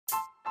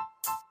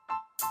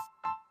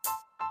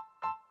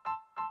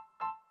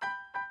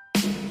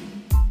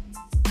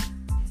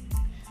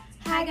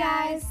Hi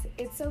guys,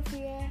 it's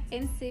Sophia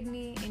and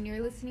Sydney, and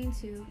you're listening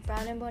to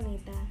Brown and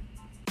Bonita.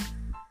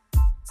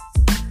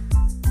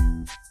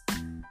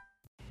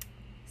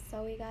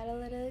 So we got a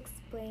little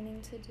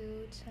explaining to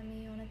do.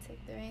 Chummy, you want to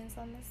take the reins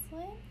on this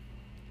one?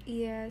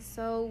 Yeah,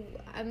 so,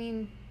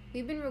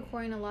 we've been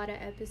recording a lot of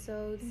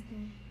episodes,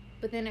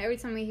 but then every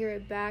time we hear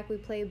it back, we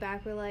play it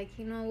back, we're like,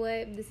 you know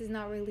what, this is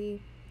not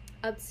really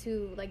up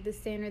to, the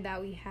standard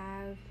that we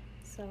have,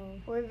 so.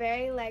 We're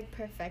very,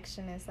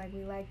 perfectionists.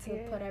 We like to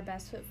put our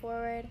best foot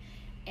forward,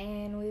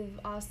 and we've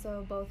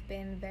also both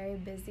been very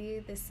busy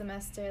this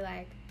semester,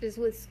 Just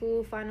with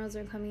school, finals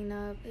are coming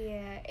up.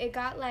 Yeah, it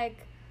got,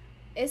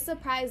 it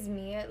surprised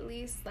me, at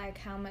least,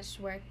 how much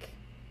work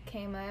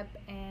came up,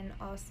 and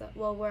also,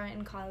 we're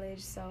in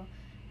college, so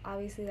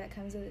obviously that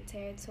comes with the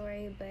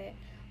territory, but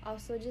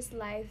also just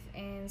life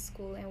and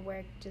school and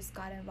work just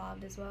got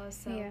involved as well,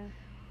 so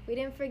we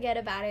didn't forget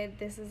about it.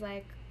 This is,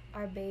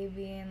 our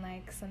baby and,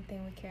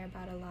 something we care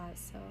about a lot,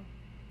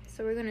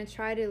 So we're going to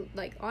try to,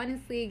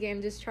 honestly,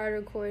 again, just try to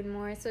record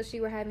more,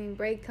 especially we're having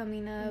break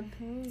coming up,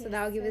 so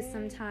that'll give us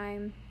some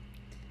time,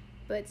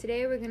 but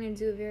today we're going to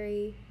do a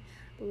very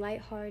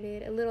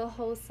lighthearted, a little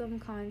wholesome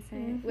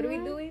content. What are we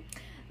doing?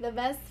 The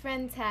best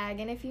friend tag.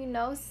 And if you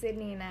know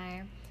Sydney and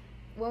I,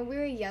 when we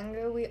were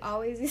younger, we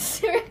always used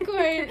to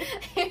record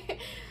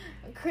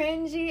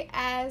cringy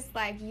ass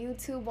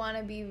YouTube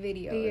wannabe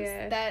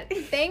videos that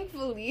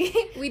thankfully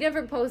we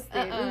never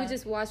posted. We would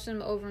just watch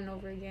them over and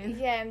over again.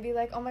 Yeah, and be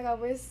like, oh my god,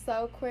 we're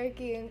so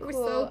quirky and cool. We're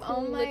so cool.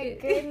 Oh my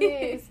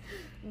goodness.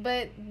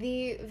 But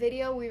the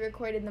video we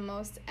recorded the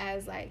most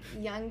as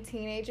young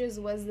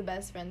teenagers was the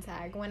best friend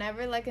tag.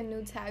 Whenever a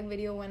new tag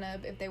video went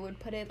up, if they would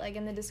put it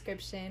in the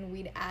description,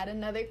 we'd add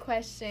another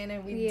question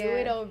and we'd do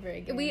it over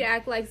again. We'd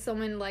act like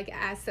someone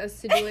asked us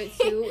to do it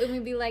too, and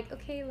we'd be like,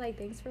 okay,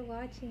 thanks for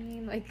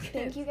watching.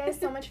 Thank you guys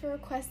so much for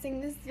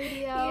requesting this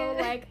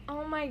video.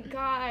 Oh my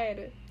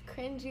god.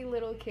 Cringy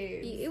little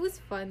kids. It was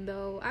fun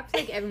though. I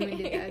feel like everyone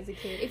did that as a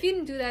kid. If you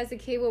didn't do that as a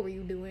kid, what were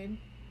you doing?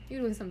 You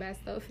were doing some bad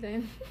stuff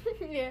then.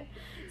 Yeah.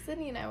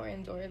 Sydney and I were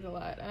indoors a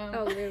lot.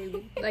 Oh,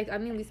 really?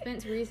 We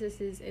spent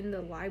recesses in the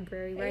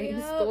library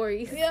writing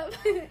stories. Yep.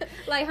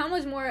 How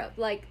much more,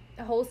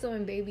 wholesome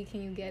and baby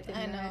can you get than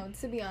I that? know,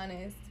 to be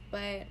honest.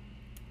 But,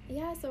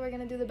 yeah, so we're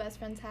going to do the best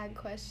friend tag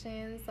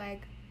questions.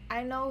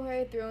 I know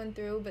her through and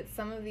through, but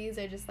some of these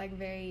are just,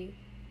 very...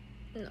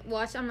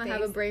 Watch, I'm going to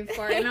have a brain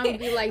fart, and I'm going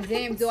to be like,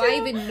 damn, do I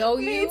even know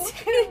you?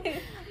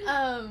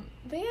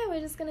 But, yeah,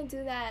 we're just going to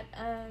do that.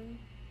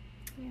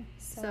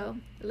 So,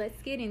 let's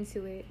get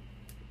into it.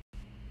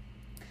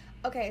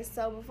 Okay,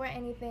 so before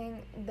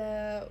anything,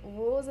 the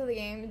rules of the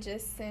game,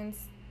 just since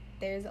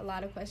there's a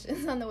lot of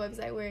questions on the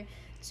website we're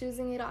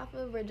choosing it off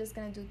of, we're just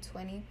going to do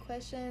 20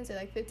 questions, or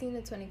 15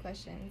 to 20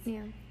 questions.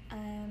 Yeah.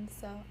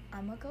 So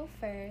I'm going to go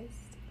first.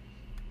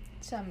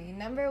 Chummy,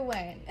 number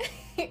 1.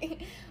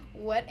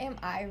 What am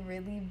I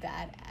really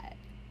bad at?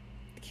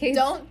 Kids.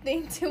 Don't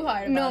think too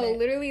hard about it. No,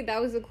 literally,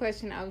 that was the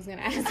question I was going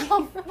to ask.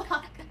 Oh,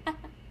 fuck.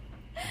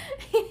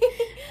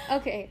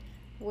 Okay,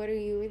 what are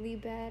you really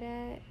bad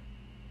at?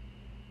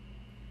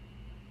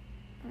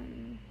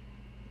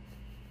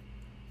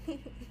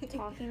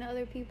 Talking to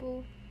other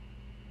people.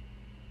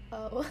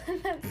 Oh,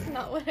 that's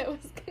not what I was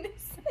gonna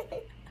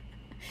say.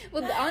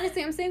 Well,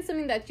 honestly, I'm saying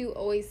something that you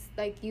always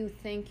you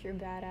think you're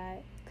bad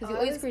at, because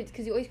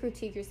you always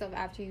critique yourself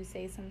after you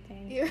say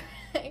something. You're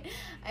right,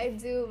 I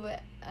do,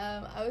 but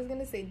I was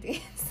gonna say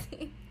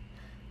dancing.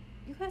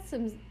 You got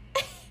some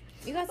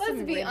Let's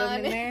some be rhythm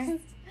honest. in there.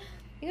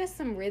 You got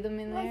some rhythm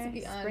in there. Let's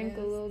be honest.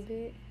 Sprinkle a little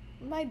bit.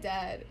 My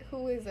dad,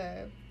 who is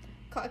a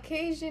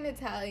Caucasian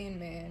Italian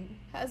man,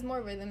 has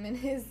more rhythm in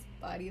his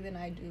body than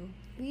I do.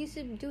 You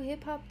should do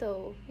hip hop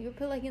though. You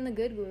put in the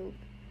good group.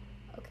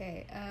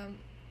 Okay.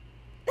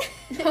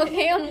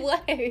 Okay, I'm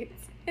what?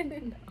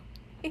 No.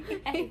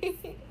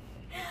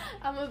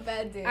 I'm a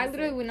bad dancer. I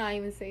literally would not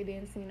even say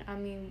dancing. I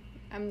mean,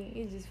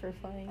 it's just for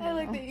fun. I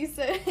like that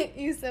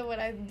you said what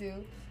I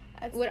do.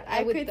 That's what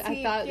I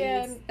thought you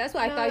said. That's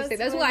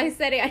That's why I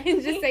said it. I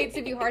didn't just say it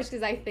to be harsh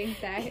because I think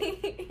that.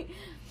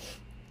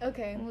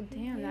 Okay. Well,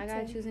 damn, I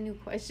gotta choose a new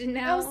question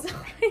now. I'm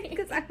sorry.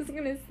 Because I was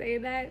gonna say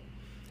that.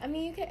 I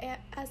mean, you could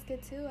ask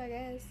it too, I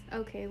guess.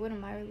 Okay, what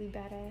am I really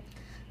bad at?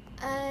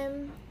 I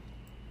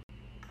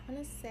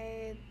want to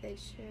say that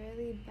you're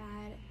really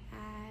bad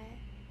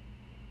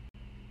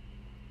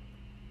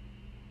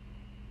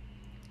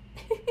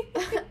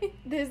at...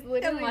 There's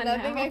literally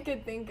nothing I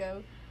could think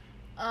of.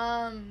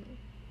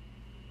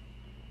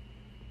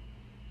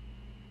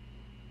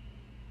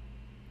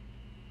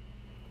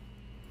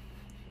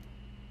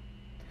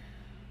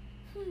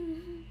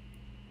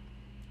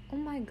 Oh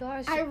my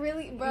gosh! I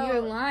really, bro.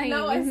 You're lying.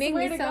 No, you I make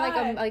me swear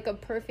sound like a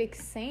perfect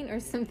saint or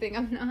something.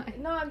 I'm not.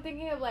 No, I'm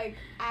thinking of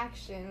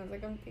actions.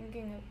 I'm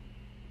thinking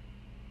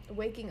of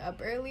waking up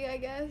early, I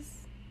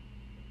guess.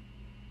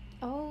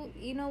 Oh,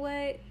 you know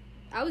what?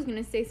 I was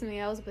gonna say something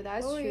else, but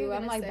that's true.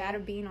 I'm bad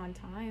at being on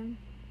time.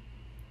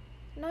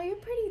 No, you're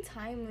pretty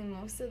timely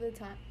most of the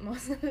time.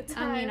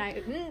 I mean,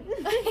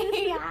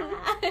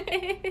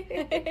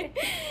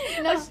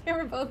 No,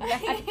 we're both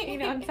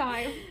bad, on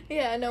time.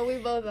 Yeah, no, we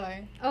both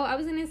are. Oh, I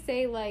was gonna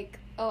say when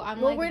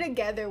we're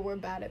together, we're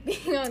bad at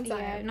being on time.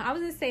 Yeah, no, I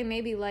was gonna say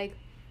maybe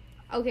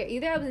okay,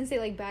 either I was gonna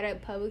say bad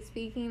at public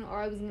speaking,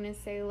 or I was gonna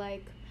say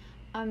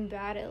I'm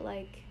bad at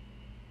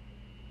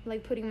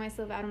putting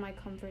myself out of my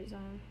comfort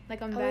zone.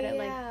 I'm bad at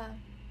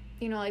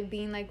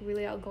being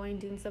really outgoing,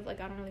 doing stuff I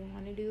don't really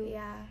want to do.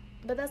 Yeah,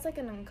 but that's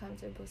an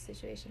uncomfortable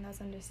situation.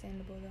 That's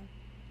understandable though.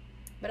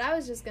 But I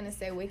was just gonna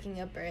say waking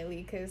up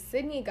early, because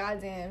Sydney,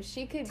 goddamn,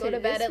 she could go to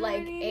bed at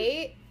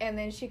 8 and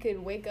then she could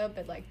wake up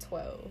at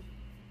 12.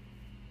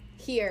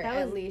 Here,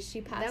 at least,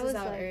 she passes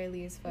out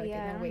early as fuck and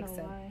then wakes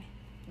up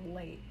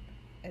late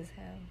as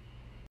hell.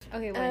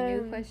 Okay, what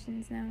new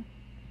questions now?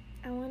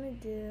 I want to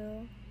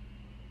do...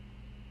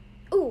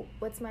 Ooh,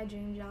 what's my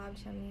dream job,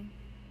 Chummy?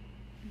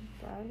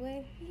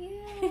 Broadway?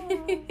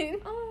 Yeah.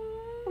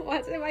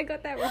 What if I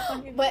got that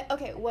wrong? But,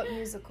 okay, what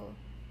musical?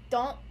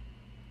 Don't...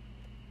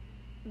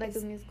 a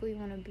musical you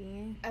want to be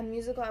in? A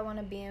musical I want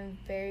to be in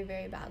very,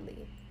 very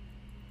badly.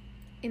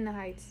 In the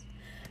Heights.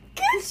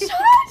 Good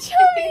shot,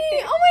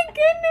 Chummy! Oh my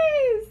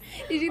goodness!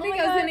 Did you think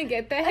I was going to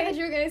get that? I thought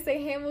you were going to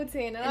say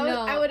Hamilton. And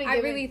no, I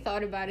really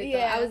thought about it, though.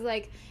 Yeah. I was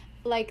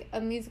like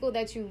a musical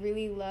that you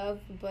really love,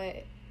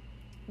 but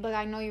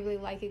I know you really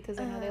like it because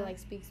I know they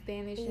speak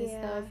Spanish and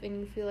stuff,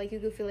 and you feel you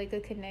could feel a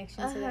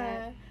connection to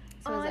that.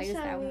 So I was it's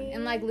that one.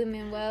 And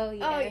Lin-Manuel,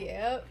 yeah. Oh,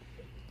 yeah.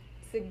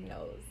 Sydney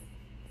knows.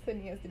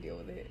 Sydney has to deal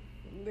with it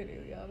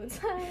literally all the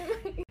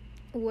time.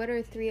 What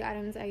are 3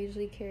 items I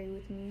usually carry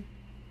with me?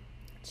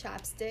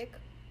 Chapstick.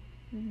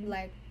 Mm-hmm.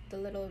 The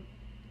little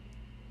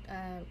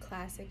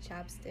classic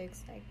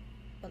chapsticks,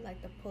 but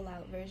the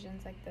pull-out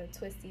versions, the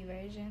twisty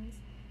versions.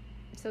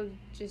 So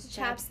just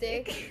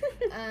chapstick.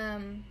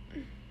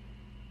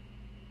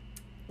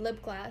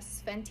 Lip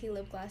gloss, Fenty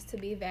lip gloss to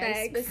be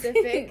very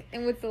specific.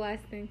 And what's the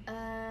last thing?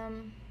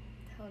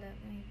 Hold up,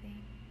 let me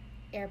think.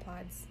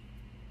 AirPods.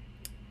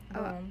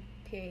 Boom.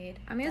 Period.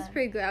 I mean, it's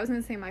pretty good. I was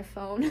gonna say my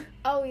phone.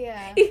 Oh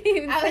yeah.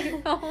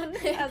 Phone.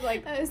 I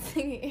was I was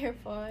thinking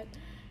AirPod.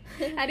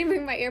 I didn't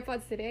bring my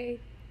AirPods today.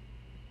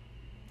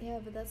 Yeah,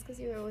 but that's because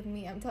you were with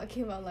me. I'm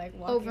talking about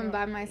walking. Oh, from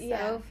by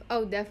myself. Yeah.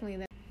 Oh, definitely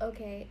then.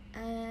 Okay.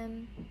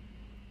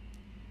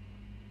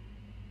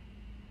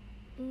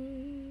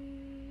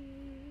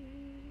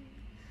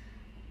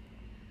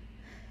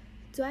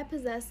 Do I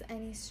possess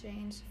any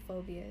strange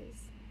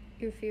phobias?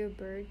 Your fear of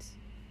birds.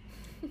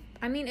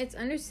 I mean, it's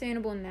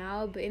understandable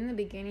now, but in the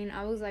beginning,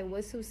 I was like,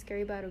 what's so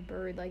scary about a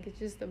bird? It's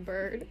just a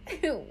bird.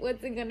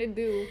 What's it gonna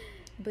do?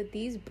 But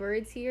these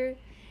birds here,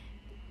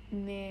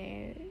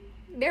 man,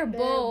 they're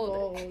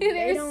bold.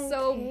 They're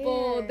so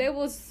bold. They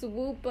will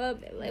swoop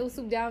up. They will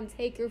swoop down,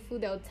 take your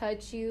food. They'll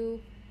touch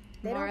you.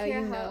 They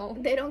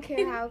don't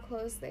care how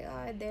close they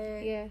are.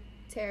 They're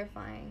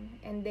terrifying,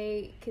 and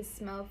they could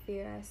smell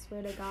fear. I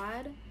swear to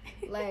God,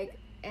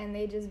 and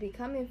they just be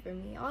coming for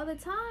me all the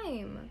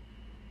time.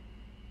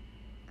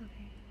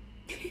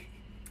 Okay,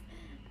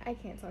 I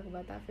can't talk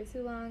about that for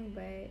too long,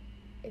 but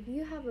if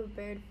you have a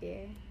bird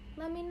fear,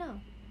 let me know.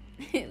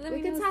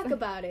 We can talk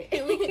about it.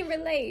 We can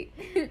relate.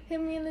 Hit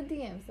me in the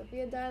DM,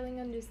 Sophia Darling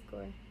 _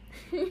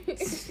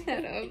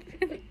 Shut up.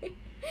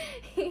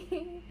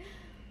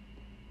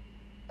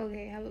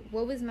 Okay,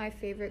 what was my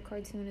favorite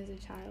cartoon as a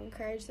child?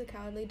 Courage the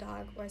Cowardly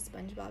Dog or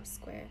SpongeBob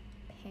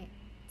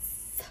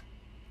SquarePants.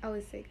 I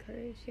would say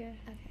Courage, yeah.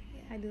 Okay,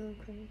 yeah. I do love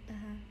Courage.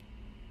 Uh-huh.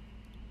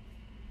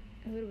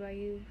 And what about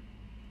you?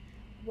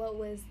 What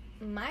was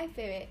my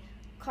favorite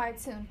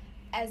cartoon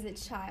as a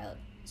child?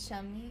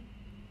 Chummy.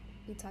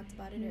 We talked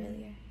about it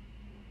earlier.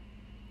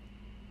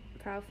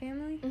 Proud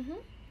Family?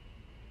 Mm-hmm.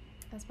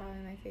 That's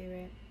probably my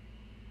favorite.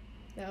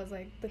 That was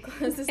the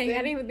closest thing. I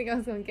didn't even think I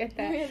was going to get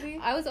that. Really?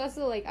 I was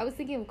also I was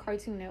thinking of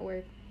Cartoon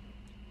Network.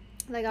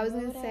 I was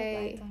going to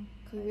say,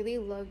 you really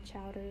love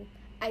Chowder.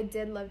 I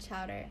did love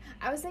Chowder.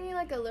 I was thinking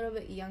a little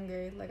bit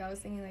younger. I was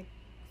thinking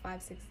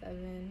 5, 6,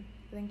 7.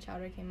 I think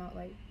Chowder came out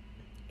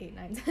 8,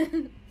 9,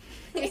 10.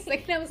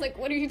 I was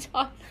what are you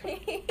talking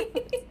about?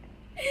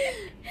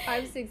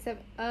 5, 6,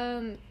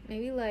 7.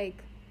 Maybe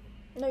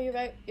No, you're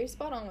right. You're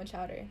spot on with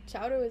Chowder.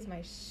 Chowder was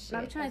my shit.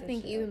 I'm trying to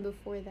think even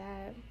before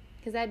that.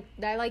 Because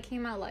that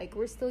came out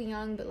we're still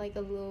young, but a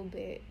little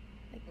bit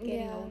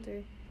getting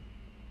older.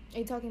 Are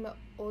you talking about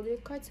older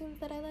cartoons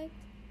that I liked?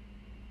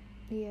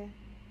 Yeah.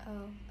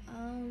 Oh,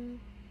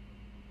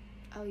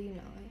 you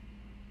know it.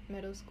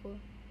 Middle school.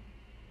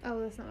 Oh,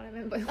 that's not what I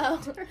meant by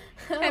older.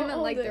 I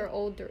meant they're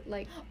older.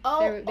 They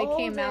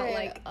came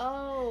out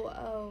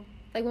Oh.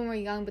 When we're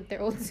young, but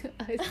they're old to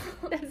us.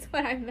 That's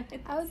what I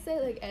meant. I would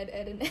say Ed,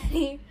 Ed, and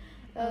Eddie.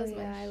 That was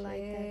my I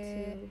like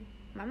that too.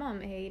 My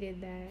mom hated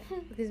that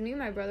because me and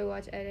my brother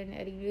watch Ed and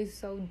Eddie. It is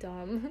so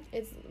dumb.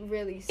 It's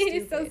really stupid.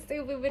 It is so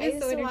stupid, but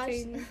it's so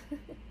entertaining.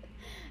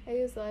 I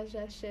used to watch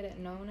that shit at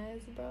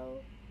Nona's,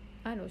 bro.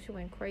 I know she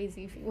went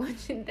crazy if you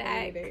watching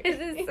that because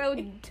it's so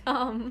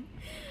dumb.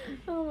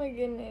 Oh my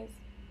goodness.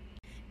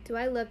 Do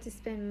I love to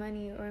spend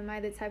money, or am I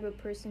the type of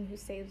person who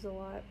saves a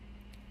lot?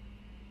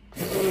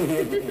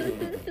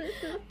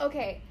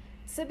 Okay,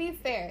 to be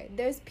fair,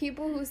 there's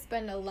people who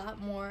spend a lot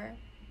more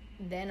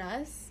than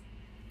us,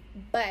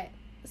 but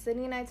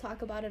Sydney and I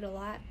talk about it a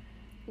lot.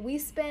 We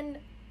spend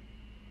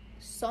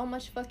so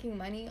much fucking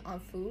money on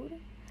food.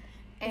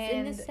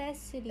 And it's a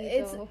necessity,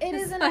 though. It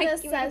is a like,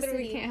 necessity.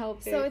 We can't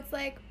help it. So it's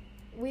like,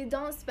 we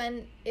don't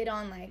spend it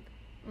on, like,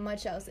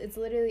 much else. It's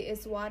literally,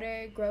 it's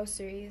water,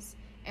 groceries,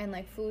 and,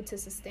 like, food to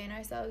sustain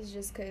ourselves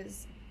just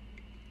because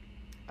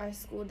our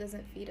school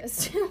doesn't feed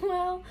us too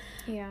well.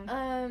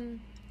 Yeah.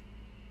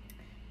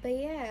 But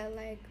yeah,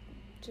 like,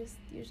 just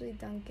usually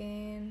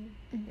Dunkin',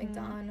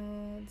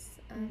 McDonald's.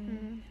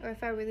 Or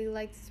if I really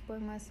like to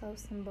spoil myself,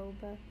 some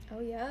boba. Oh,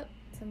 yep,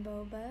 some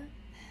boba.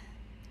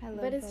 I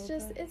love But it's boba.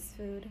 just, it's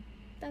food.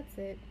 That's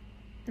it.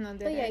 No,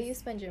 But yeah, you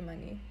spend your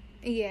money.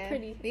 Yeah.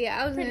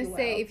 I was pretty gonna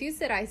say, well. if you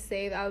said I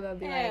saved, I would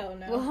be Hell like,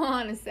 no. well, hold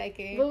on a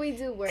second. But we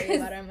do worry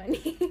about our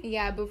money.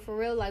 Yeah, but for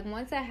real, like,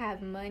 once I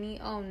have money,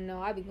 oh no,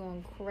 I be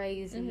going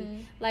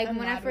crazy. Like, I'm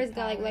when I not first with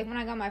got, power. like, when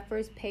I got my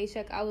first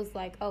paycheck, I was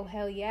like, oh,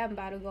 hell yeah, I'm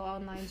about to go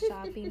online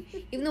shopping.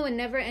 Even though it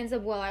never ends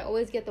up well, I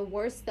always get the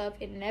worst stuff.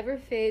 It never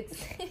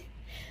fits.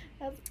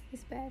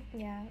 It's bad.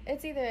 Yeah,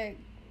 it's either,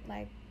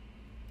 like,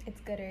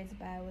 it's good or it's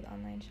bad with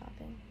online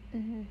shopping.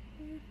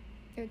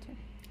 Your turn.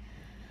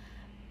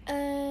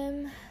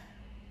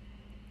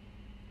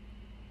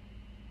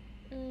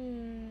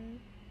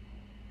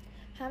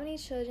 How many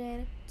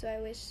children do I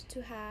wish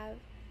to have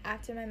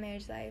after my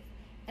marriage life,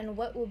 and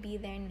what will be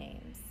their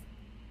names?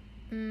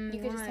 You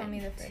could just tell me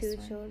the first 2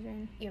 one.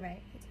 children. You're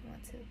right. I do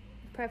want to.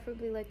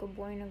 Preferably like a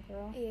boy and a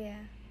girl. Yeah.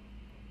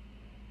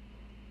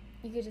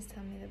 You could just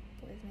tell me the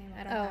boy's name.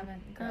 I don't have a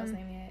girl's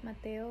name yet.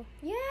 Mateo.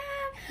 Yeah.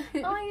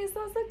 Oh, you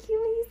sound so cute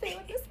when you say it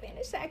with a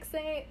Spanish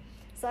accent.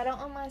 So I don't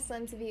want my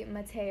son to be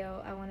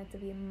Mateo. I want it to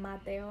be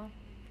Mateo.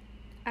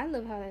 I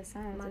love how that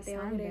sounds.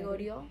 Mateo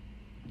Gregorio.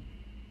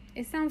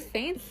 It sounds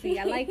fancy.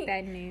 I like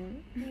that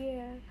name.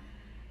 Yeah.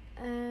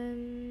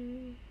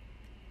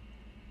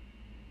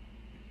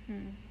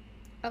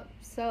 Oh,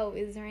 so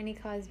is there any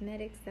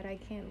cosmetics that I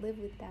can't live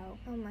without?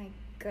 Oh my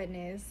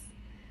goodness.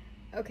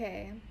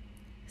 Okay.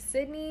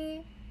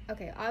 Sydney.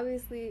 Okay,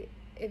 obviously,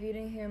 if you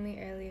didn't hear me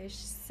earlier,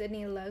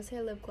 Sydney loves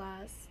her lip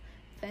gloss.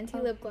 Fenty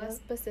lip gloss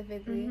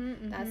specifically.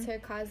 That's her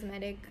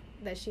cosmetic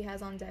that she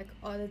has on deck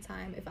all the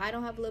time. If I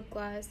don't have lip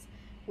gloss,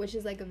 which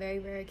is like a very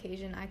rare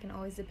occasion, I can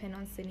always depend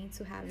on Sydney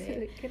to have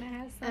it. Can I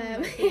have some?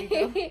 There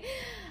you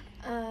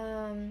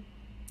go.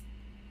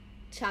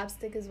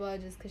 Chapstick as well,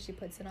 just because she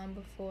puts it on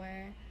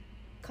before.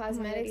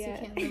 Cosmetics you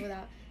can't live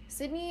without.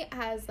 Sydney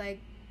has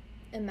like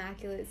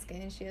immaculate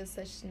skin. She has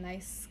such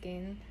nice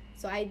skin.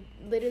 So I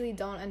literally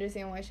don't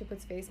understand why she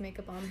puts face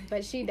makeup on,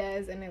 but she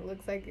does, and it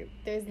looks like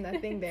there's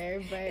nothing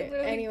there. But it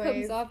literally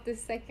anyways, comes off the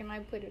second I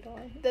put it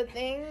on. The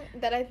thing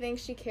that I think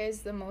she cares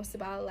the most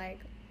about,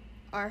 like,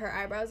 are her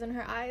eyebrows and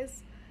her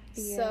eyes.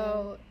 Yeah.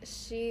 So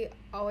she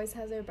always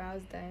has her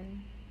brows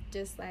done,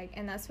 just like,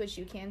 and that's what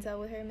you can tell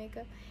with her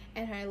makeup.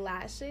 And her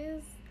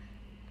lashes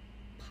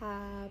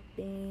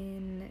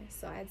poppin'.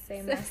 So I'd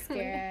say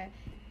mascara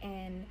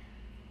and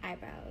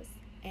eyebrows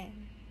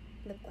and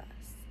lip gloss.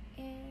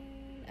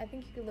 And I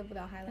think you could live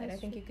without highlight. That's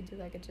I think true. you could do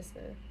like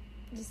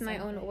just my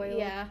own oil.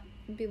 Yeah.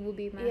 Will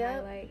be my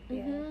highlight.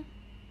 Yeah.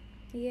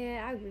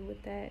 Yeah, I agree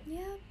with that.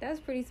 Yeah. That was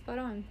pretty spot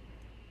on.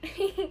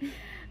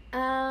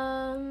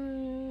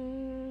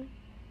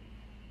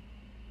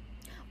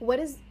 What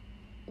is...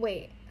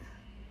 Wait.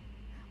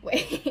 Were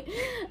you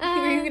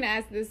gonna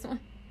ask this one?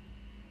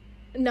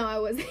 No, I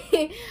wasn't.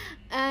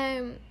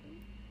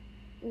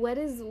 What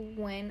is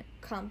one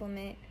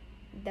compliment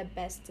that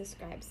best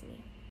describes me?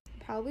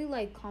 Probably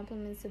like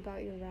compliments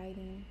about your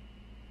writing.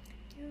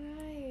 You're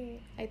right.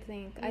 I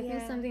think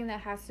something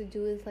that has to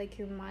do with like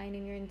your mind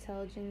and your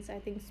intelligence, I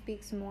think,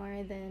 speaks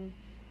more than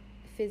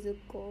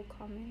physical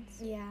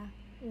comments. Yeah.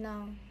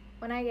 No.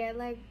 When I get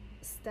like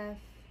stuff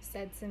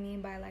said to me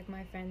by like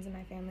my friends and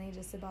my family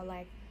just about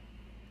like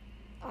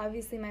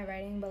obviously my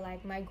writing, but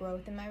like my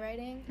growth in my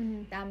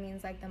writing, that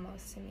means like the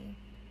most to me.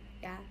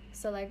 Yeah.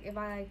 So like if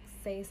I like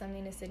say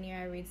something to Sydney or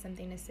I read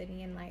something to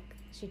Sydney and like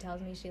she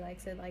tells me she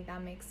likes it, like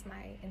that makes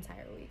my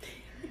entire week.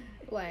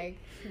 Like,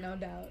 no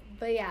doubt.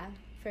 But yeah,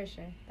 for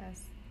sure.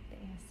 That's the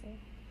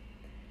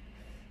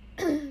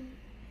answer.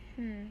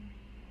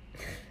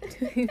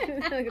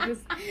 Look at this.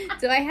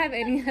 Do I have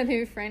any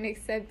other friend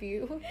except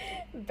you?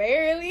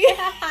 Barely.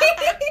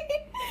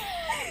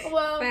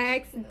 Well,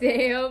 facts,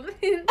 damn.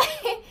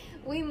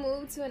 We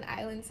moved to an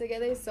island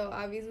together, so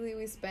obviously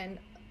we spend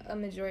a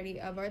majority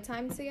of our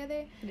time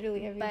together.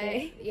 Literally every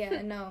day.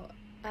 Yeah, no.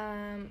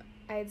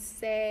 I'd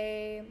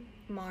say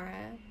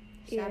Mara.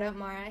 Shout out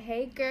Mara.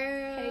 Hey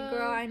girl. Hey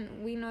girl,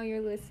 and we know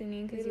you're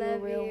listening because you're a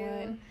real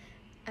one.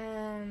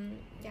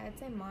 Yeah, I'd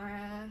say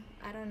Mara.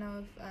 I don't know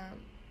if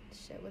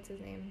what's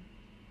his name?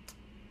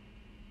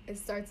 It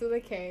starts with a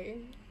K.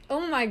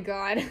 Oh my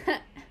god.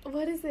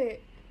 What is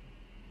it?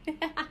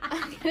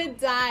 I'm gonna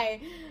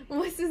die.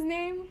 What's his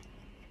name?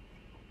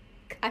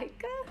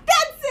 Kaika?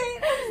 That's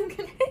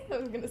it! I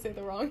was gonna say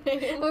the wrong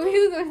name. What were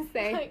you gonna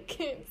say? I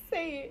can't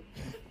say it.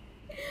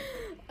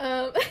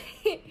 um,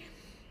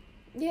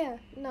 yeah,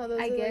 no, those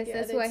I are guess like your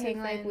that's other who I two hang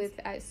like friends. with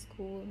at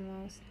school the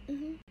most.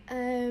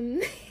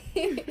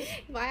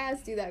 If I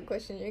asked you that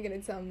question, you're gonna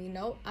tell me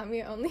no. I'm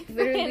your only friend.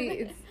 Literally,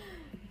 it's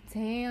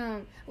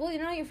damn. Well,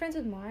 you're friends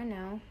with Mara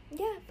now,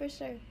 yeah, for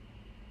sure.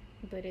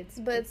 but it's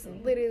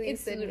literally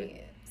it's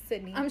Sydney.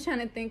 Sydney. I'm trying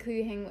to think who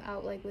you hang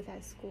out like with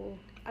at school,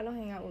 I don't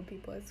hang out with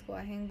people at school.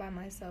 I hang by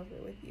myself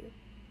or with you.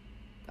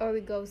 or we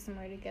go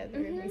somewhere together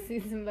and we see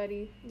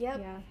somebody. Yep.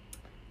 Yeah.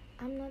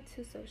 I'm not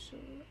too social.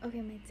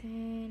 Okay, my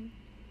turn.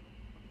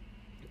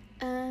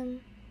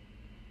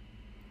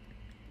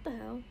 What the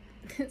hell?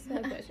 It's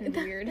that question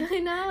weird. I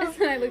know. That's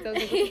when I looked. I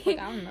was like, what the fuck?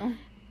 I don't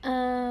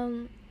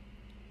know.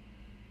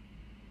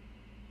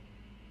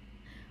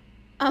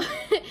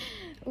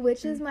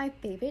 Which is my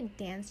favorite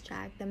dance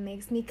track that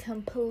makes me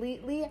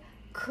completely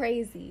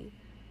crazy?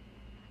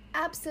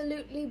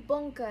 Absolutely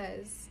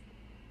bonkers.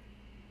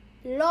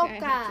 Loca. I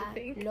have to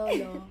think.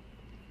 Lolo.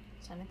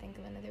 Trying to think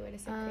of another way to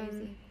say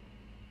crazy.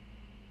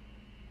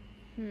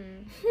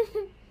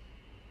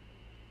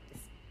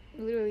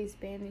 Literally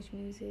Spanish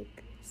music.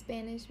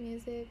 Spanish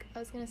music. I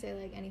was gonna say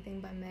like anything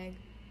by Meg.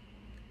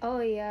 Oh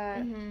yeah,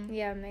 Mhm.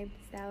 yeah, Meg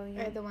Thee Stallion.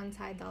 Or the one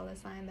Ty Dolla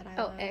Sign that I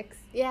Oh, love. X.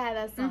 Yeah,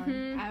 that song.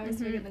 Mhm, I always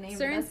forget the name.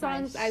 Certain but that's my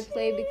songs I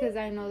play shit. because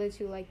I know that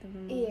you like them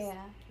the most.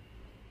 Yeah.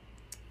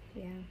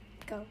 Yeah.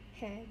 Go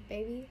ahead,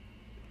 baby.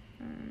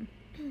 Um,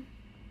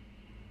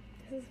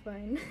 This is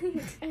fun.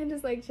 I'm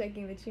just like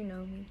checking that you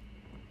know me.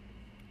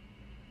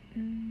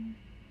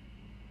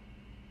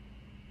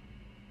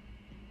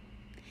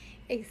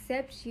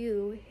 Except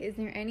you, is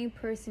there any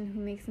person who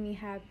makes me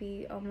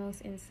happy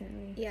almost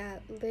instantly? Yeah,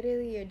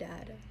 literally your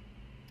dad.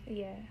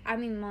 Yeah. I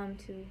mean, mom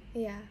too.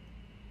 Yeah.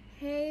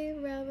 Hey,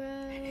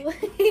 Roro.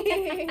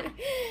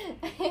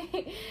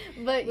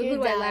 But Who your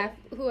do dad. I laugh?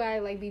 Who I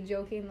like be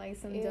joking like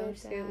some Your dumb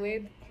shit dad.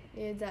 with?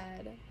 Your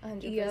dad,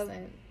 100%.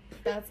 Yep.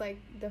 That's like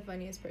the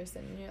funniest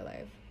person in your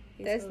life.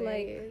 He's That's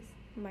hilarious.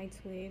 My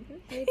twin.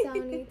 Hey,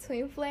 Tony,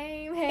 twin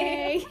flame.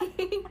 Hey.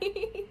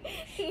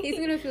 He's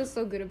gonna feel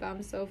so good about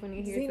himself when he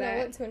Does hears he know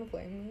that. what twin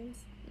flame means?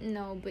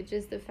 No, but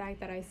just the fact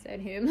that I said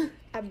him.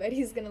 I bet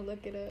he's gonna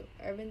look it up.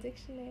 Urban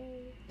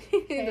Dictionary.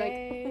 He's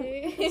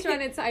Hey. like, he's trying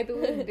to type it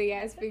with his big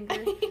ass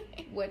finger.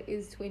 What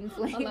is twin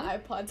flame? On the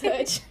iPod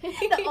Touch.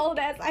 The old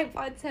ass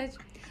iPod Touch.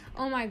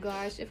 Oh my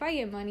gosh, if I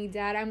get money,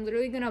 Dad, I'm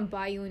literally gonna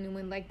buy you a new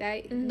one like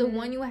that. The Mhm.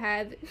 one you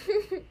have,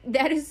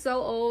 that is so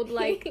old.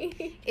 Like,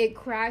 it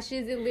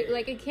crashes.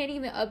 Like, it can't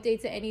even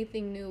update to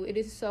anything new. It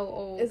is so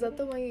old. Is that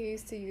the one you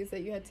used to use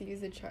that you had to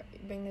use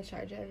bring the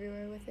charger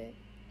everywhere with it?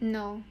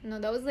 No,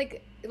 that was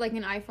like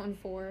an iPhone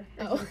 4 or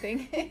Oh.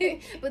 something.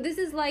 But this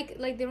is like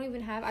they don't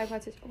even have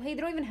iPod Touch. Hey,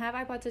 they don't even have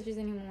iPod Touches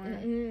anymore.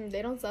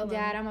 They don't sell them.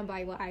 Dad, I'm gonna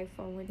buy you an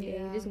iPhone one day.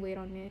 Yeah. Just wait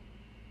on it.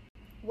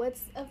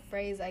 What's a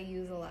phrase I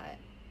use a lot?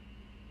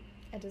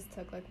 I just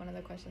took like one of the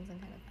questions and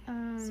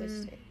kind of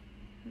switched it.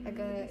 Like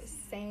a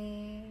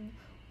saying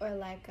or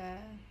like a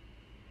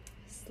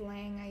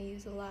slang I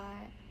use a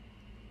lot.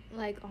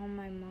 like on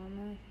my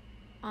mama,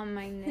 on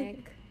my neck.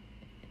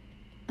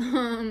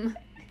 Why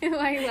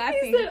are you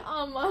laughing? You said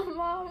on my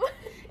mom.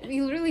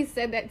 You literally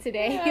said that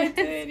today. Yeah, I did,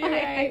 That's you're why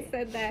right. I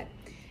said that.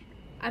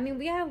 I mean,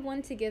 we have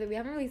one together. We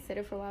haven't really said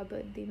it for a while,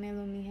 but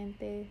dímelo, mi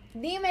gente.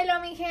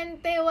 Dímelo, mi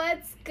gente,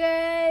 what's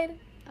good?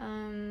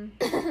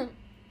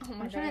 Oh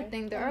my I'm trying to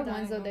think. There are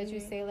ones though that you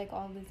say. say like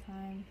all the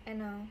time, I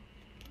know.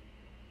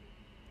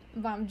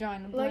 but I'm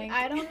drawing a Like, blank.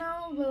 I don't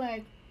know, but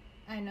like,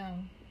 I know.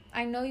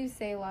 I know you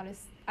say a lot of.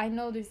 I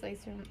know there's like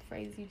certain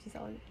phrases you just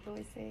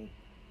always say.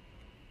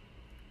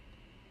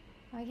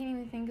 I can't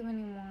even think of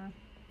any more.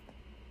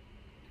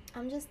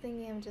 I'm just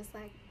thinking of just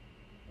like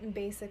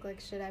basic, like,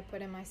 should I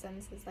put in my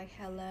sentences like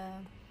hello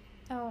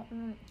Oh,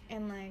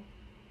 and like,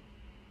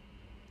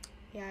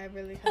 yeah, I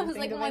really I couldn't was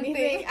think like, of one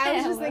anything. thing. I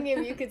was just Hello. thinking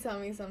if you could tell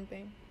me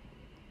something.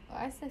 oh,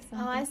 I said something.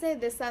 Oh, I say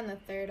this, that, and the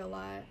third a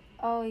lot.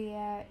 Oh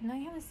yeah, no,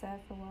 you haven't said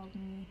it for a while with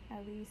me,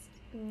 at least.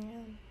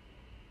 Yeah.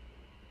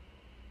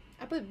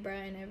 I put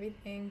bruh in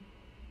everything.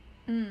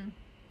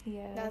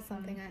 Yeah, That's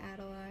something I add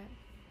a lot.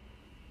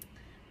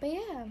 But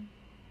yeah.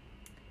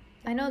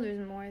 I know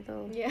there's more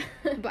though. Yeah.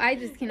 But I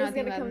just cannot It's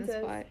think gonna of it on come the to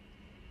us. spot.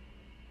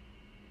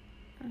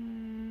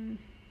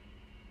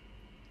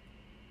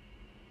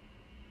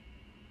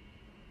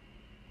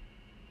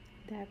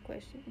 That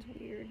question's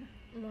weird.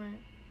 What?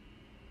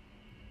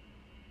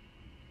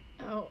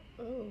 Oh.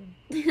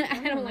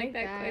 I don't like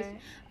that question.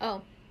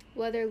 Oh,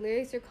 whether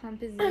lyrics or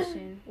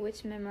composition,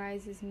 which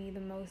memorizes me the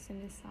most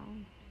in this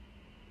song?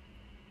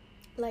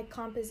 Like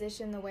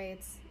composition, the way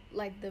it's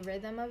like the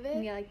rhythm of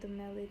it. Yeah, like the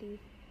melody.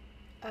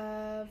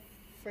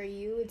 For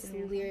you, it's For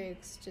me,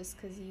 lyrics, just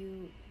because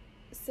you,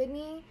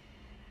 Sydney.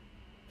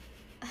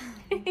 Oh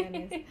my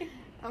goodness.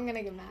 I'm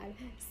gonna get mad.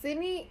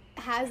 Sydney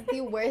has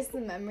the worst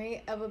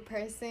memory of a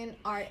person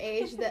our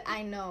age that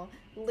I know.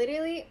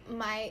 Literally,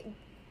 my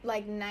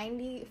like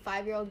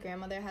 95-year-old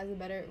grandmother has a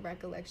better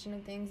recollection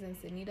of things than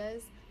Sydney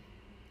does.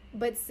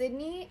 But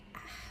Sydney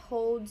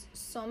holds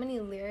so many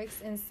lyrics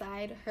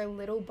inside her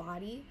little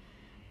body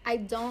I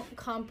don't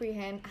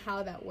comprehend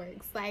how that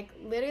works. Like,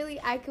 literally,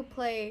 I could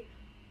play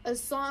a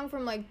song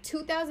from, like,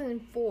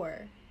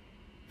 2004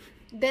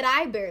 that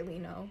I barely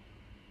know.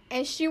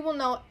 And she will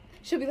know,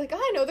 she'll be like, oh,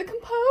 I know the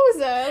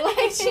composer.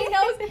 Like, she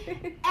knows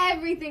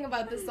everything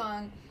about the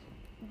song.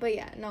 But,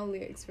 yeah, no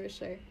lyrics for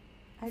sure.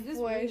 I just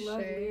really love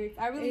lyrics.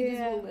 I really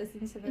just will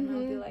listen to them and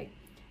I'll be like,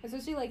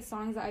 especially, like,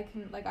 songs that I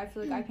can, like, I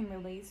feel like I can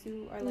relate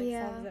to are, like,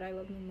 songs that I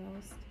love the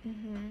most.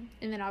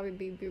 And then I would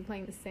be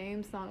playing the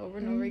same song over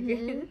and over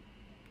again.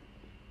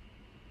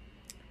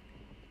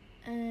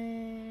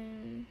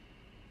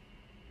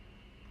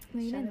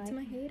 Shout out to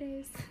my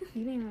haters.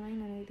 You didn't even like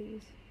none of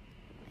these.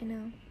 I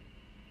know.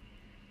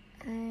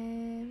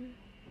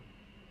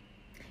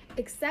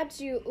 Except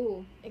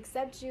you,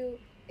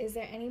 is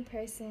there any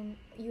person,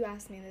 you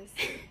asked me this,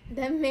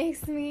 that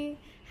makes me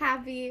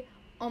happy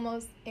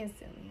almost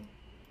instantly?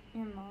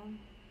 Your mom.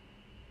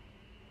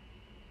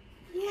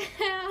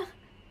 Yeah.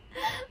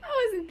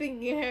 I wasn't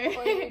thinking her.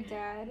 Or your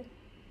dad.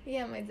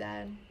 Yeah, my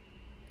dad.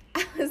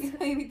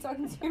 You be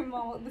talking to your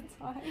mom all the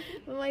time.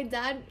 But my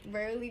dad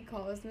rarely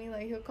calls me.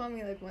 Like, he'll call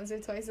me, like, once or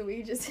twice a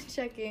week just to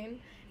check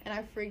in. And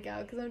I freak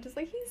out because I'm just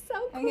like, he's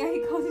so cool. Oh, yeah, he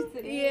calls you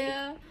today.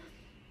 Yeah.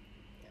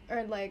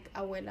 Or, like,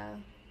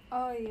 abuela.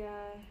 Oh,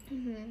 yeah.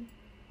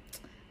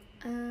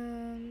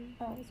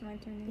 Oh, it's my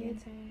turn again. Your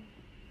turn.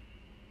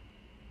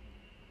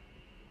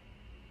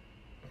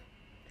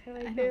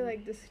 They're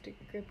like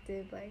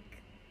descriptive,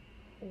 like,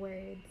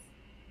 words.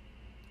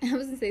 I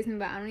was gonna say something,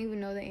 but I don't even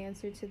know the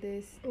answer to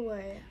this.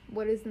 What?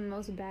 What is the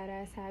most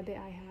badass habit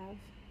I have?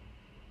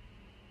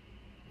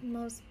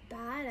 Most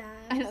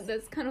badass? I know,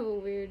 that's kind of a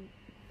weird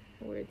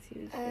word to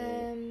use.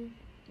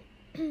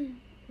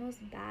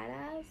 Most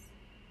badass?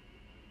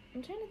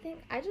 I'm trying to think.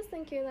 I just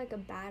think you're, like, a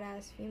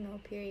badass female,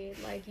 period.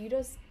 Like, you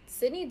just...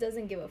 Sydney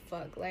doesn't give a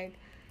fuck. Like,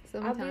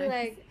 sometimes. I'll be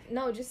like...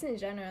 No, just in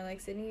general. Like,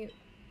 Sydney,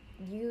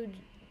 I'm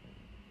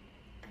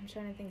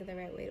trying to think of the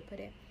right way to put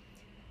it.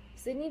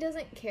 Sydney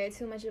doesn't care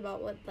too much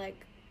about what,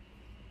 like,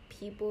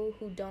 people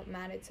who don't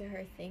matter to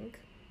her think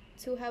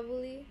too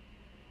heavily.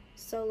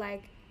 So,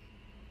 like,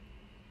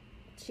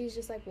 she's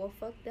just like, well,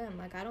 fuck them.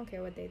 Like, I don't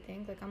care what they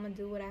think. Like, I'm gonna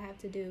do what I have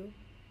to do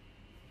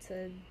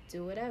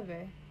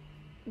whatever.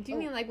 Do you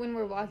mean, like, when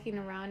we're walking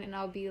around and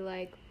I'll be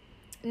like,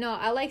 no,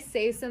 I, like,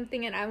 say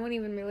something and I won't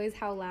even realize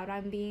how loud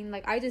I'm being.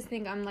 Like, I just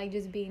think I'm, like,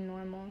 just being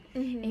normal.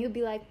 And he'll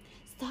be like,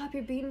 stop,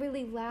 you're being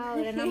really loud.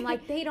 And I'm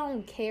like, they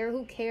don't care.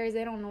 Who cares?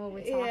 They don't know what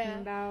we're talking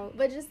about.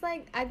 But just,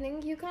 like, I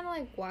think you kind of,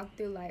 like, walk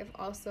through life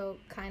also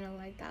kind of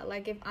like that.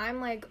 Like, if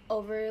I'm, like,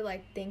 over,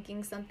 like,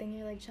 thinking something,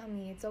 you're like,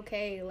 chummy, it's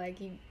okay. Like,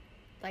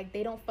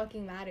 they don't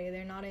fucking matter.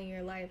 They're not in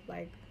your life.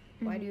 Like,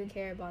 why do you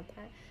care about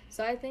that?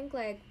 So I think,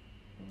 like,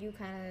 you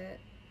kind of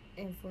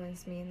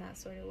influenced me in that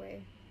sort of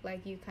way.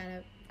 Like, you kind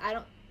of...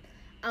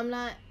 I'm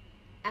not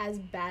as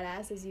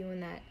badass as you in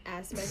that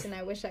aspect, and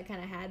I wish I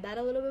kind of had that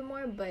a little bit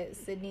more, but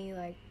Sydney,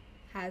 like,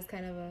 has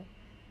kind of a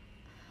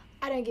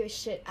I don't give a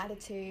shit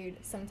attitude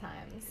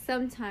sometimes.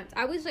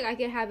 I wish, like, I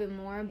could have it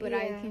more, but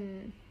I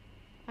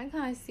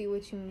kind of see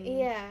what you mean.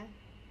 Yeah.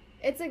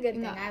 It's a good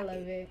thing. I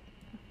love it.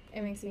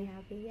 It makes me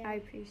happy. Yeah. I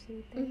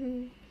appreciate that.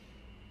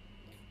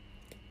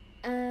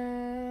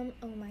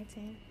 Oh, my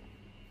turn.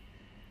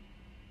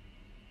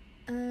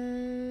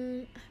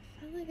 I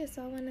felt like I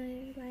saw one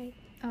I liked.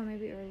 Oh,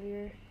 maybe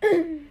earlier.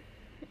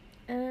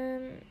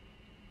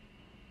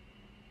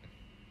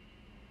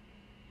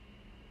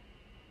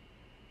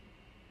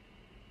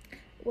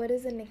 What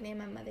is a nickname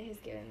my mother has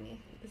given me?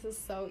 This is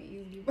so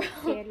easy, bro.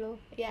 Cielo.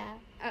 Yeah.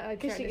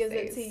 Because she gives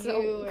it to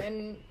you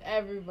and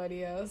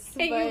everybody else.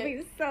 And you'll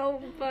be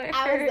so butthurt.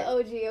 I was the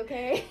OG,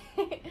 okay?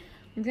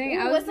 Dang,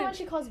 Ooh, what's the one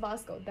she calls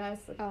Bosco?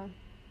 That's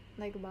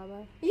like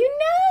Baba. You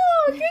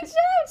know! Good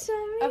job,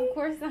 Chummy. Of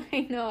course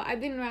I know.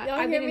 I've been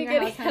in me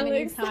your house how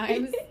many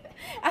times?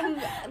 I'm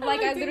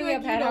like, I literally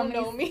have had how many...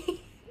 know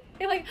me.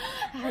 You're like,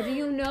 how do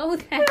you know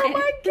that? Oh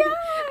my god!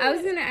 I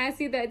was gonna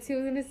ask you that too. I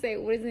was gonna say,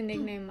 what is the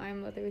nickname my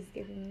mother was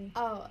giving me?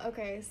 Oh,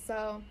 okay.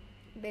 So,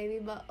 baby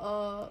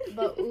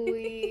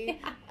Ba'ui.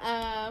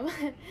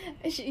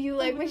 You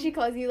like when she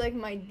calls you like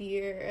my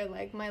dear or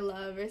like my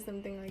love or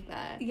something like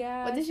that.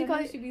 Yeah. What did she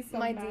call you? So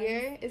my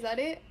dear? Is that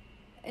it?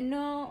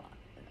 No.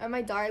 Or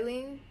my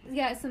darling?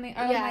 Yeah, something.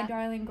 Or my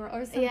darling girl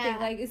or something. Yeah.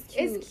 Like, it's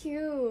cute. It's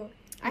cute.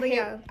 I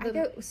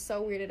get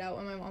so weirded out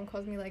when my mom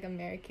calls me like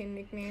American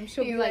nicknames.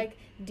 She'll be like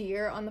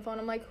dear on the phone.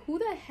 I'm like, who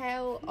the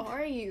hell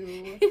are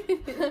you?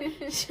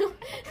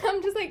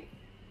 I'm just like,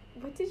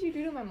 what did you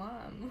do to my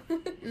mom?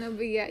 No,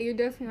 but yeah, you're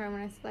definitely right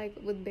when it's like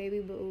with baby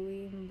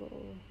Ba'ui and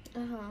Bo'o.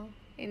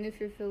 And if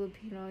you're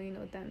Filipino, you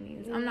know what that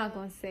means. Yeah. I'm not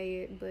gonna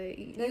say it, but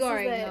you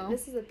already know.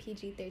 This is a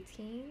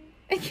PG-13.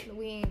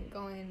 We ain't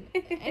going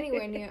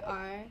anywhere near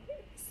R.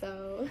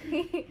 So.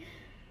 Your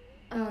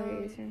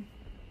turn.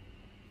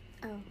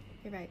 Oh,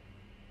 you're right.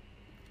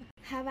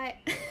 Have I...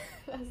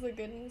 That's a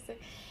good answer.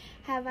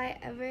 Have I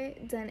ever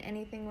done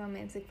anything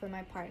romantic for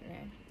my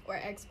partner or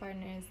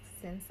ex-partners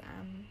since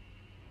I'm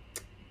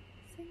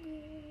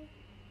single?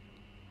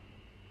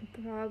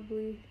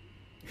 Probably.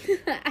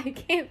 I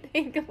can't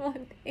think of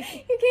one thing.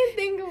 You can't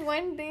think of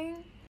one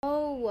thing?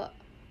 Oh,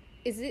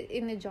 is it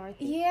in the jar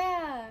thing?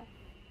 Yeah.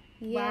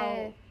 Yeah.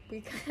 Wow.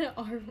 We kind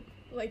of are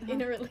like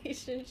in a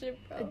relationship,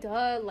 bro.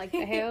 Duh, like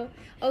the hell.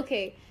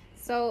 Okay,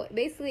 so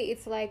basically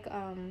it's like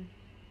God,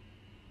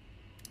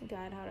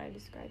 how do I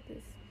describe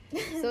this?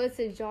 So it's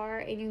a jar,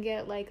 and you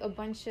get like a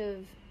bunch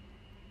of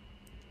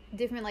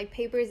different like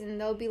papers, and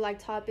there'll be like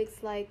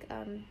topics like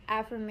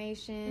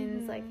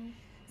affirmations, like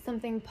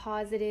something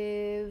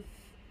positive,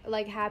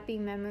 like happy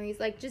memories,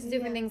 like just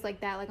different things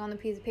like that, like on the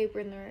piece of paper,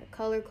 and they're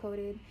color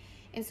coded.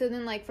 And so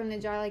then like from the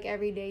jar, like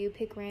every day you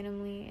pick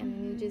randomly, and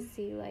then you just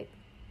see like,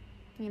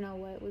 you know,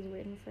 what was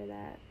written for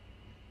that.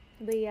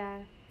 But yeah,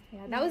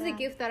 that was a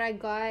gift that I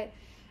got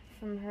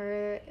from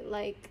her,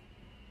 like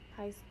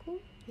high school.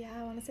 Yeah,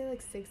 I want to say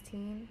like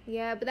 16.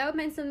 Yeah, but that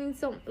meant something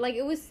so, like,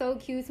 it was so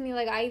cute to me.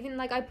 Like, I even,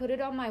 like, I put it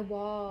on my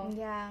wall.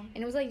 Yeah.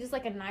 And it was, like, just,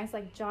 like, a nice,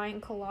 like,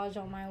 giant collage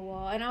on my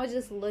wall. And I would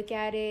just look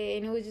at it,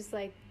 and it was just,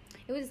 like,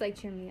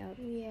 cheer me up.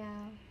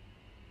 Yeah.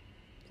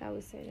 So I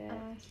would say that.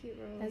 Cute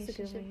That's a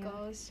good relationship one,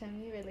 goals. Show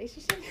me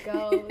relationship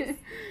goals.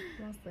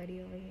 I'm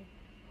sweaty over here.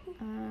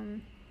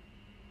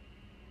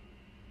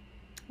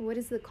 What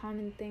is the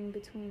common thing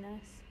between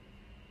us?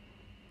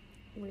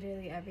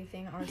 Literally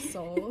everything. Our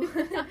soul.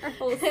 Our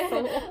whole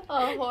soul.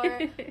 Our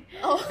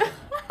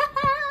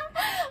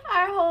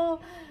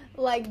whole,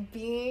 like,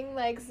 being.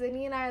 Like,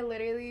 Sydney and I are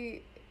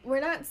literally... We're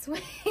not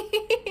twins.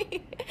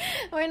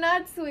 We're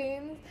not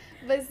twins.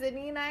 But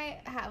Sydney and I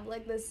have,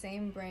 like, the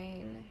same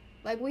brain.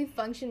 Like, we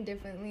function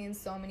differently in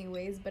so many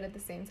ways, but at the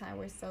same time,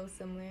 we're so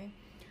similar.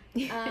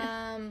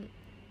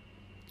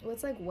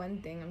 What's, like,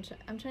 one thing?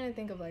 I'm trying to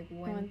think of, like,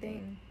 one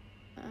thing.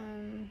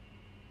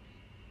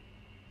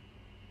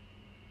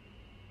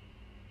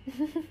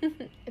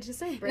 It's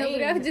just our brain. No,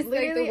 but I was just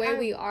literally, like the way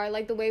we are,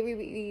 like the way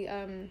we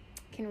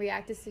can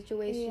react to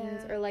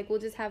situations, or like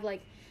we'll just have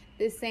like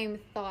the same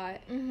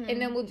thought,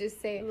 and then we'll just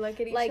say, look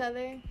at each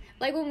other.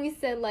 Like when we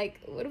said, like,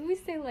 what did we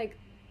say, like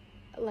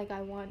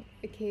I want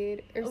a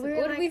kid, or something.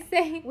 What did we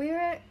say? We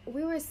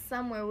were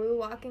somewhere. We were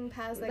walking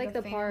past like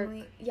the family.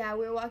 park. Yeah,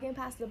 we were walking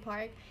past the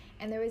park,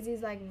 and there was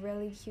these like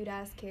really cute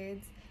ass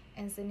kids.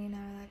 And Sydney and I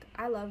were like,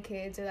 I love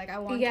kids, or like I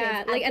want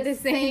kids like at the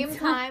same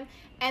time.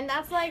 And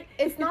that's like,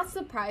 it's not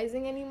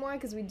surprising anymore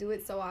because we do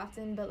it so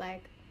often, but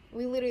like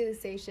we literally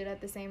say shit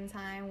at the same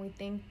time. We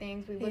think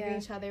things, we look at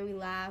each other, we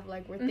laugh,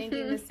 like we're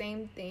thinking the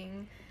same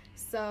thing.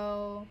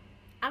 So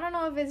I don't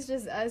know if it's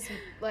just us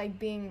like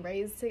being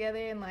raised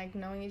together and like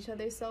knowing each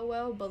other so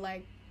well, but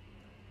like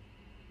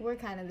we're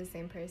kind of the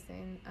same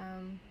person.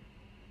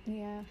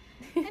 Yeah.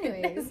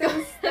 Anyways,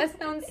 that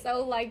sounds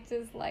so like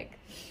just like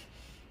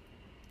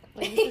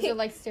this is your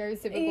like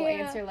stereotypical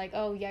answer, like,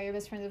 oh yeah, your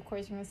best friends, of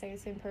course you're gonna say the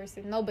same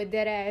person. No, but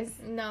dead ass.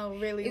 No,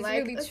 really, it's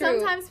like really true.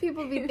 Sometimes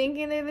people be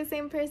thinking they're the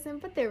same person,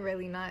 but they're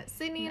really not.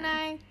 Sydney and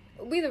I,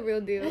 we the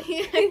real deal.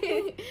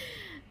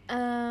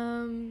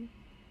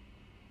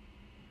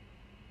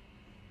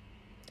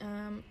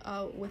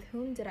 With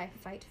whom did I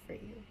fight for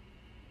you?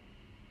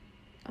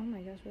 Oh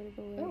my gosh, where'd it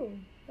go? Oh,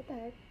 what the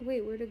heck?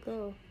 Wait, where'd it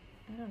go?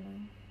 I don't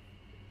know.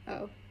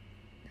 Oh.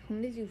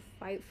 Whom did you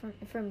fight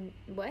from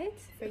what?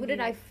 Who you. did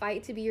I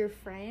fight to be your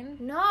friend?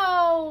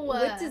 No!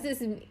 What does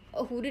this mean?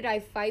 Who did I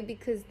fight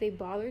because they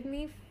bothered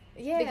me?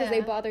 Yeah. Because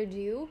they bothered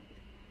you?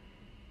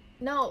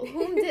 No,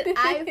 whom did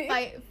I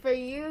fight for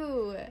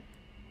you?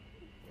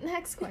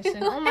 Next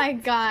question. Oh my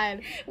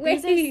god.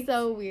 Wait. These are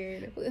so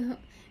weird.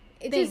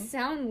 It just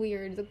sounds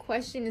weird. The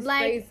question is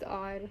like, phrased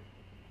odd.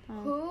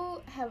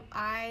 Who have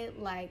I,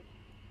 like,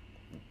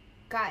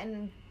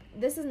 gotten...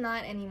 This is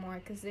not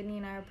anymore, because Sydney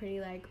and I are pretty,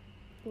 like,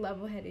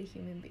 level-headed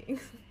human beings.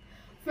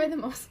 For the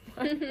most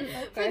part.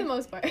 Okay. For the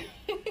most part.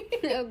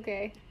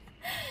 Okay.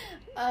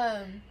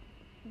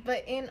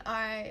 But in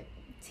our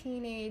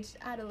teenage,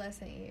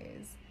 adolescent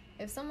years,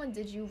 if someone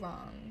did you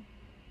wrong,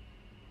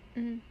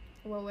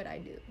 what would I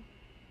do?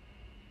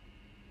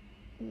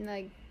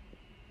 Like,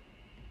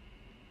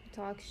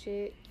 talk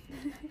shit.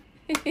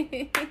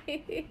 Yeah.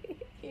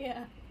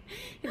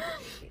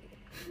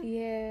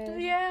 Yeah.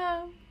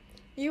 Yeah.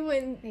 You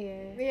wouldn't.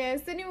 Yeah.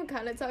 Sydney would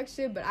kind of talk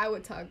shit, but I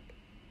would talk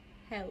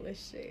hella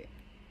shit.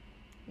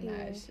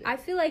 Shit. I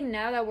feel like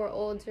now that we're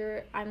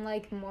older, I'm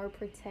like more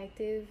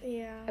protective.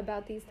 Yeah.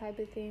 About these type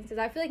of things, because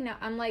I feel like now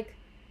I'm like,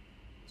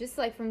 just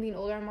like from being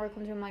older, I'm more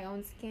comfortable in my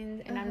own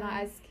skin, and I'm not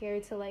as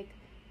scared to like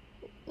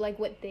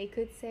what they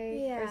could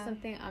say or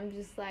something. I'm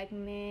just like,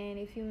 man,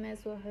 if you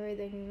mess with her,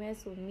 then you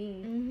mess with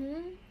me.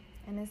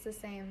 And it's the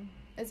same.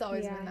 It's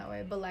always been that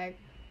way. But like,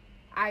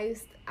 I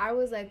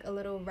was like a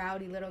little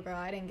rowdy little girl.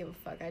 I didn't give a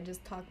fuck. I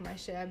just talked my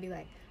shit. I'd be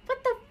like,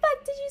 what the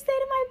fuck did you say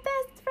to my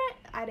best friend?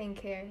 I didn't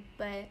care.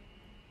 But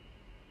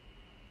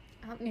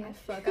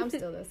I'm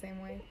still the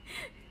same way.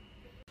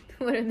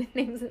 What are the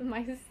names of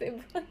my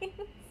siblings? Oh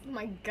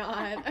my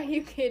god, are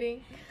you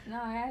kidding?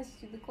 No, I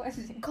asked you the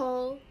question.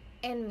 Cole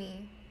and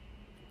me.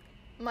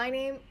 My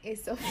name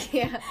is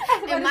Sophia,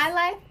 and my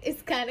life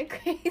is kind of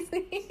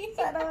crazy.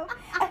 Shut up.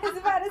 I was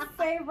about to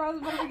say, bro, I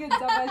was about to make a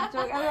dumbass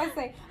joke. I was about to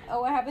say,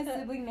 oh, I have a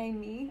sibling named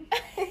me.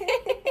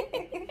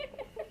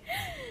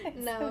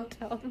 No.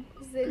 So dumb.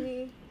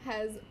 Sydney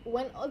has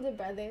one older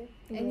brother,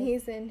 and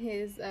he's in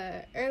his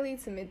early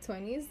to mid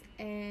 20s,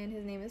 and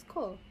his name is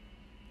Cole.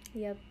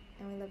 Yep.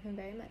 And we love him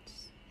very much.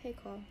 Hey,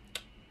 Cole.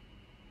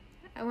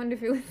 I wonder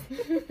if it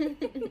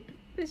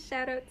was.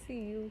 Shout out to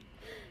you.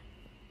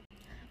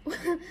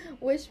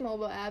 Which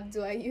mobile app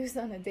do I use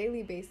on a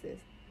daily basis?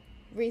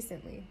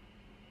 Recently.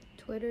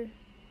 Twitter.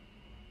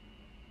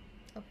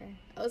 Okay.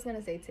 I was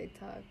gonna say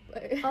TikTok,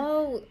 but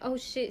Oh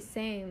shit,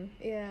 same.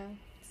 yeah.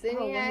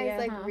 Sydney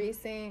has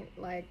recent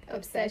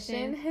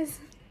obsession Obsession.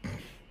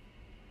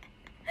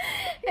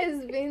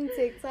 has been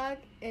TikTok,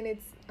 and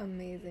it's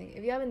amazing.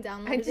 If you haven't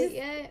downloaded it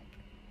yet,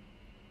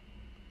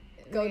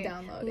 go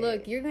download it.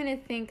 Look, you're gonna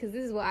think, because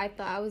this is what I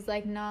thought. I was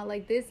like, nah,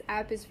 like this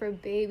app is for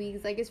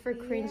babies, like it's for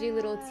cringy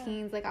little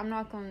teens. Like I'm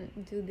not gonna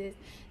do this.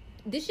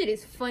 This shit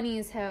is funny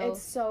as hell.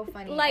 It's so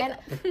funny. Like,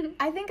 and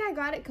I think I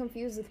got it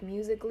confused with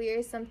Musical.ly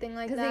or something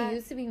like that. Because it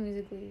used to be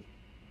Musical.ly.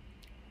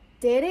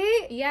 Did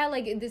it? Yeah,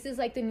 like this is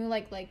like the new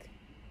like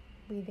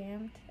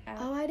revamped app.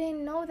 Oh, I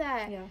didn't know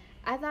that. Yeah.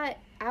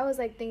 I was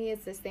like thinking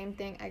it's the same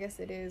thing. I guess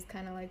it is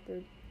kind of like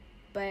the,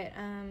 but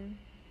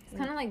it's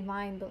kind of like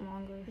Vine but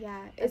longer. Yeah,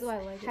 That's it's why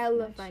I like it so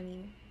hella much.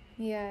 funny.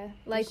 Yeah,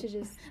 like should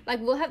just like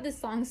we'll have this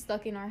song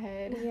stuck in our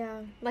head.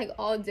 yeah. Like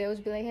all day, we'll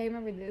just be like, hey,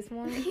 remember this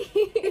one?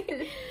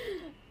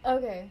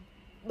 Okay,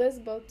 let's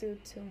both do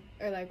two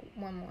or like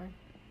one more.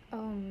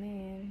 Oh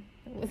man,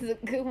 what's a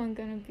good one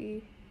gonna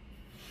be?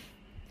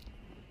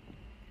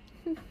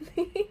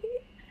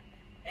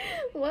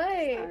 What?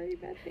 Sorry,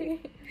 nothing.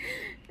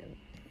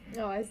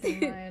 Oh, I see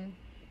mine.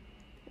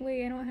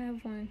 Wait, I don't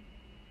have one.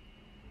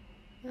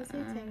 Let's see,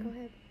 Go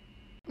ahead.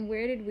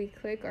 Where did we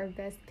click our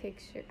best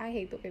picture? I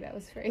hate the way that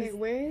was phrased. Wait,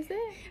 where is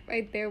it?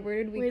 Right there.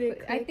 Where did we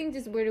click? I think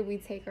just where did we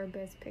take our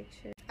best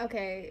picture?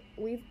 Okay,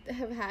 we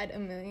have had a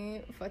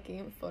million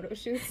fucking photo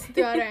shoots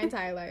throughout our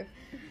entire life.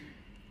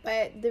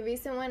 But the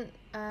recent one,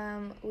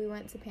 we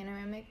went to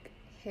Panoramic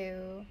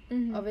Hill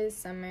over the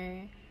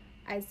summer.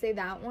 I'd say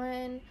that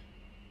one,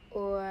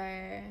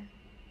 or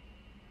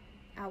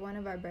at one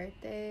of our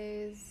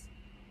birthdays,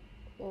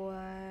 or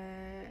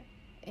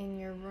in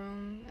your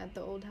room at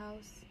the old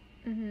house.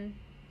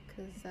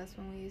 Because that's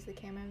when we use the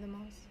camera the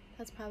most.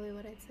 That's probably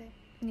what I'd say.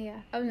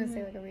 Yeah, I was gonna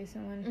say like a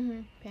recent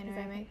one.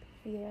 Panoramic.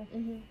 Yeah.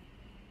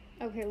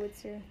 Okay,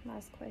 what's your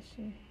last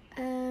question?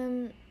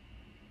 Now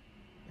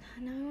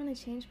I want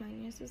to change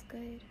mine. Yours was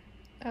good.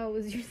 Oh,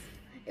 was yours?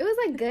 It was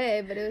like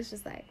good, but it was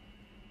just like.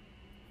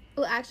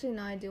 Well, actually,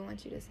 no. I do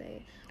want you to say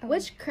it. Oh.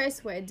 Which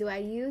curse word do I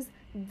use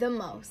the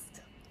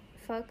most?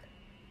 Fuck.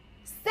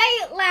 Say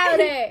it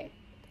louder.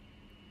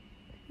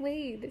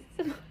 Wait.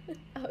 This is...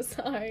 Oh,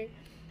 sorry.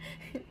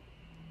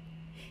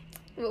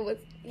 What was?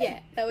 Yeah,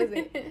 that was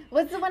it.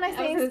 What's the one I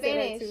say in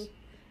Spanish?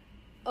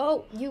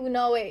 Oh, you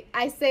know it.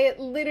 I say it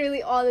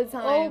literally all the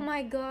time. Oh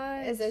my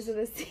god. It says with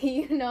a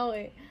C. You know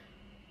it.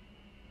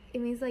 It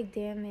means like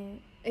damn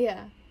it.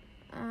 Yeah.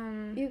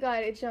 You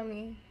got it. Show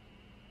me.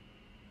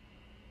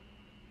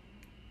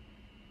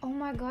 Oh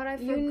my god, I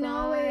forgot. You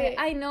know it.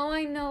 I know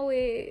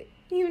it.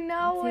 You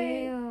know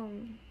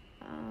Damn.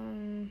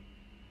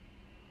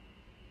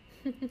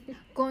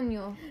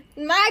 Coño.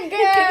 My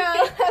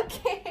girl.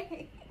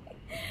 Okay.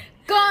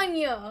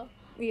 Coño.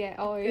 Yeah,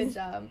 always. Good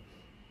job.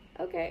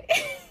 Okay.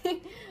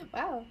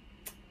 Wow.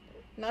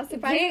 Not Dang,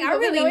 surprising. I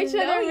really know each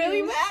other you.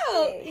 really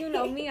well. You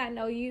know me, I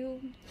know you.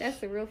 That's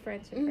the real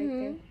friendship right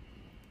there.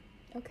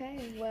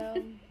 Okay, well.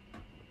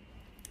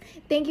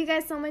 Thank you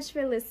guys so much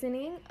for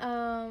listening.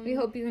 We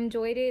hope you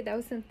enjoyed it. That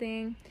was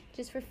something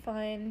just for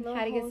fun.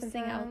 How to get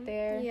something out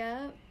there.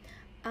 Yeah.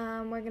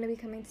 We're going to be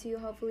coming to you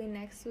hopefully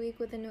next week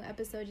with a new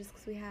episode just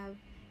because we have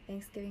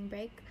Thanksgiving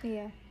break.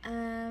 Yeah.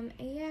 And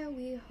yeah,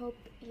 we hope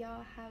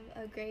y'all have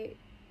a great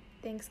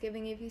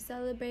Thanksgiving if you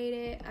celebrate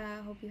it.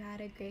 I hope you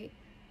had a great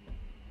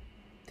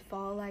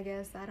fall, I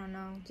guess. I don't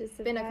know.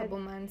 Just been a couple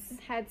months.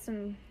 Had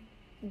some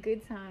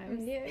good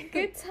times. Yeah,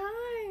 good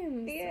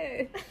times.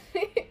 Yeah.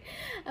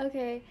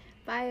 Okay.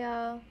 Bye,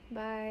 y'all.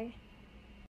 Bye.